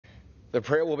The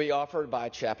prayer will be offered by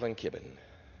Chaplain Kibben.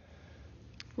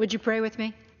 Would you pray with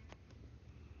me?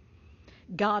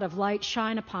 God of light,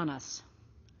 shine upon us.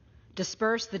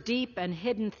 Disperse the deep and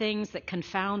hidden things that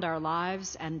confound our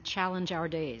lives and challenge our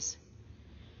days.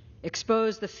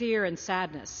 Expose the fear and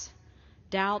sadness,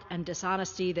 doubt and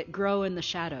dishonesty that grow in the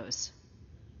shadows.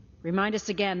 Remind us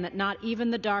again that not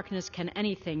even the darkness can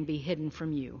anything be hidden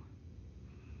from you.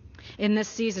 In this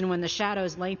season, when the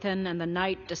shadows lengthen and the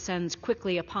night descends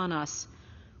quickly upon us,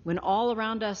 when all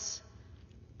around us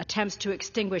attempts to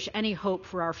extinguish any hope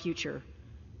for our future,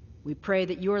 we pray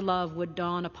that your love would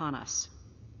dawn upon us.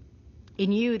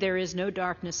 In you there is no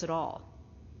darkness at all.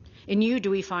 In you do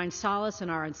we find solace in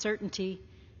our uncertainty,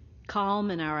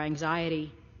 calm in our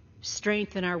anxiety,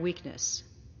 strength in our weakness.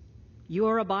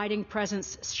 Your abiding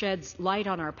presence sheds light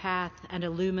on our path and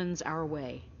illumines our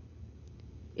way.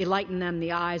 Enlighten them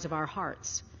the eyes of our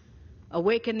hearts.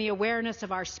 Awaken the awareness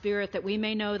of our spirit that we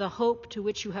may know the hope to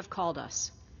which you have called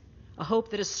us, a hope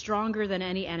that is stronger than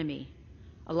any enemy,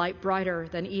 a light brighter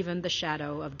than even the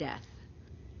shadow of death.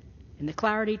 In the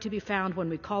clarity to be found when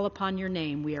we call upon your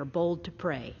name, we are bold to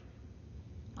pray.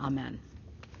 Amen.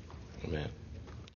 Amen.